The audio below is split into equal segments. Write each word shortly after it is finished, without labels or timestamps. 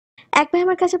এক ভাই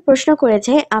আমার কাছে প্রশ্ন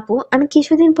করেছে, আপু আমি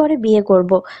কিছুদিন পরে বিয়ে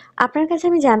করব। আপনার কাছে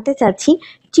আমি জানতে চাচ্ছি,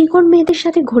 চিকন মেয়েদের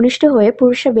সাথে ঘনিষ্ঠ হয়ে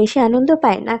পুরুষরা বেশি আনন্দ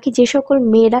পায় নাকি যে সকল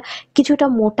মেয়েরা কিছুটা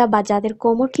মোটা বা যাদের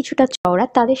কোমর কিছুটা চওড়া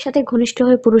তাদের সাথে ঘনিষ্ঠ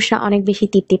হয়ে পুরুষরা অনেক বেশি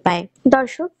তৃপ্তি পায়?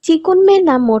 দর্শক, চিকন মেয়ে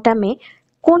না মোটা মেয়ে,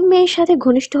 কোন মেয়ের সাথে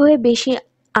ঘনিষ্ঠ হয়ে বেশি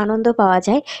আনন্দ পাওয়া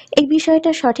যায়, এই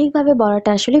বিষয়টা সঠিকভাবে বলাটা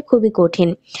আসলে খুবই কঠিন।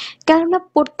 কেননা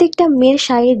প্রত্যেকটা মেয়ের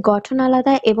শারীরিক গঠন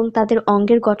আলাদা এবং তাদের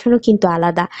অঙ্গের গঠনও কিন্তু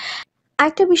আলাদা।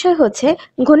 আরেকটা বিষয় হচ্ছে,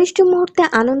 ঘনিষ্ঠ মুহূর্তে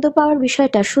আনন্দ পাওয়ার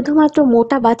বিষয়টা শুধুমাত্র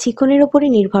মোটা বা চিকনের উপরই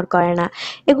নির্ভর করে না।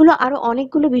 এগুলো আরো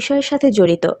অনেকগুলো বিষয়ের সাথে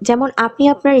জড়িত। যেমন আপনি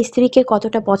আপনার স্ত্রীকে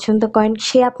কতটা পছন্দ করেন,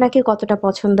 সে আপনাকে কতটা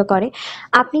পছন্দ করে,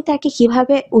 আপনি তাকে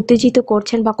কিভাবে উত্তেজিত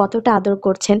করছেন বা কতটা আদর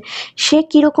করছেন, সে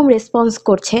কিরকম রেসপন্স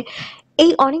করছে।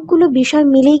 এই অনেকগুলো বিষয়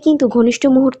মিলেই কিন্তু ঘনিষ্ঠ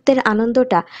মুহূর্তের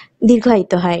আনন্দটা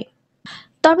দীর্ঘায়িত হয়।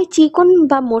 তবে চিকন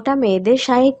বা মোটা মেয়েদের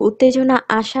শারীরিক উত্তেজনা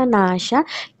আসা না আসা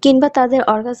কিংবা তাদের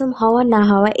অর্গাজম হওয়া না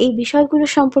হওয়া এই বিষয়গুলো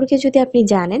সম্পর্কে যদি আপনি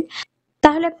জানেন,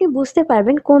 তাহলে আপনি বুঝতে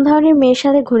পারবেন কোন ধরনের মেয়ের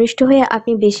সাথে ঘনিষ্ঠ হয়ে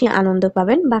আপনি বেশি আনন্দ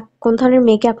পাবেন বা কোন ধরনের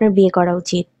মেয়েকে আপনার বিয়ে করা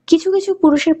উচিত। কিছু কিছু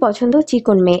পুরুষের পছন্দ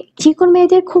চিকন মেয়ে। চিকন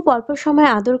মেয়েদের খুব অল্প সময়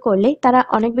আদর করলে তারা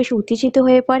অনেক বেশি উত্তেজিত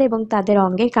হয়ে পড়ে এবং তাদের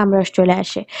অঙ্গে কামড়াস চলে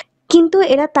আসে। কিন্তু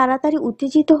এরা তাড়াতাড়ি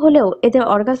উত্তেজিত হলেও এদের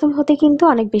অর্গাজম হতে কিন্তু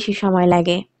অনেক বেশি সময়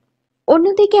লাগে।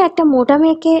 অন্যদিকে একটা মোটা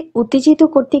মেয়েকে উত্তেজিত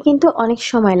করতে কিন্তু অনেক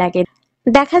সময় লাগে।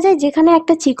 দেখা যায় যেখানে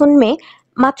একটা চিকন মেয়ে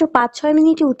মাত্র ৫-৬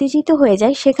 মিনিটে উত্তেজিত হয়ে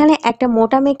যায়, সেখানে একটা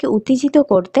মোটা মেয়েকে উত্তেজিত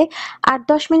করতে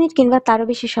 ৮-১০ মিনিট কিংবা তারও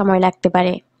বেশি সময় লাগতে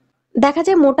পারে। দেখা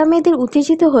যায় মোটা মেয়েদের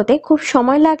উত্তেজিত হতে খুব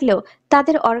সময় লাগলেও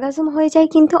তাদের অর্গাজম হয়ে যায়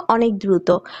কিন্তু অনেক দ্রুত,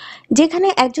 যেখানে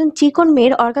একজন চিকন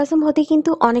মেয়ের অর্গাজম হতে কিন্তু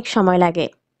অনেক সময় লাগে।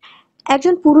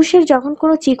 একজন পুরুষের যখন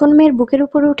কোনো চিকন মেয়ের বুকের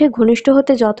উপরে উঠে ঘনিষ্ঠ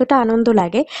হতে যতটা আনন্দ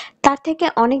লাগে, তার থেকে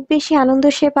অনেক বেশি আনন্দ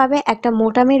সে পাবে একটা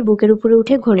মোটা মেয়ের বুকের উপরে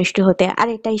উঠে ঘনিষ্ঠ হতে, আর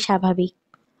এটাই স্বাভাবিক।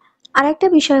 আরেকটা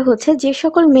বিষয় হচ্ছে, যে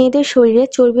সকল মেয়েদের শরীরে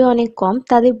চর্বি অনেক কম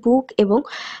তাদের বুক এবং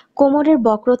কোমরের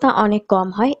বক্রতা অনেক কম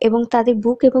হয় এবং তাদের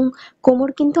বুক এবং কোমর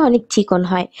কিন্তু অনেক চিকন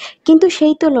হয়। কিন্তু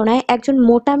সেই তুলনায় একজন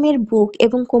মোটা মেয়ের বুক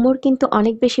এবং কোমর কিন্তু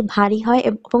অনেক বেশি ভারী হয়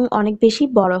এবং অনেক বেশি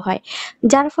বড় হয়,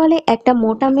 যার ফলে একটা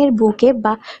মোটা মেয়ের বুকে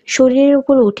বা শরীরের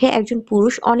উপর উঠে একজন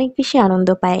পুরুষ অনেক বেশি আনন্দ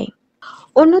পায়।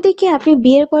 অন্যদিকে আপনি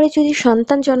বিয়ের পরে যদি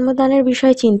সন্তান জন্মদানের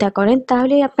বিষয়ে চিন্তা করেন,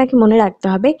 তাহলে আপনাকে মনে রাখতে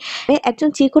হবে, একজন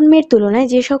চিকন মেয়ের তুলনায়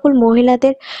যে সকল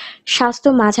মহিলাদের স্বাস্থ্য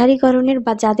মাঝারি ধরনের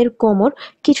বা যাদের কোমর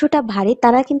কিছুটা ভারী,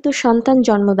 তারা কিন্তু সন্তান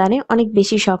জন্মদানে অনেক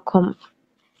বেশি সক্ষম।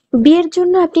 বিয়ের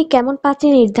জন্য আপনি কেমন পাত্রী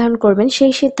নির্ধারণ করবেন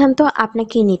সেই সিদ্ধান্ত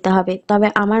আপনাকেই নিতে হবে। তবে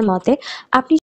আমার মতে আপনি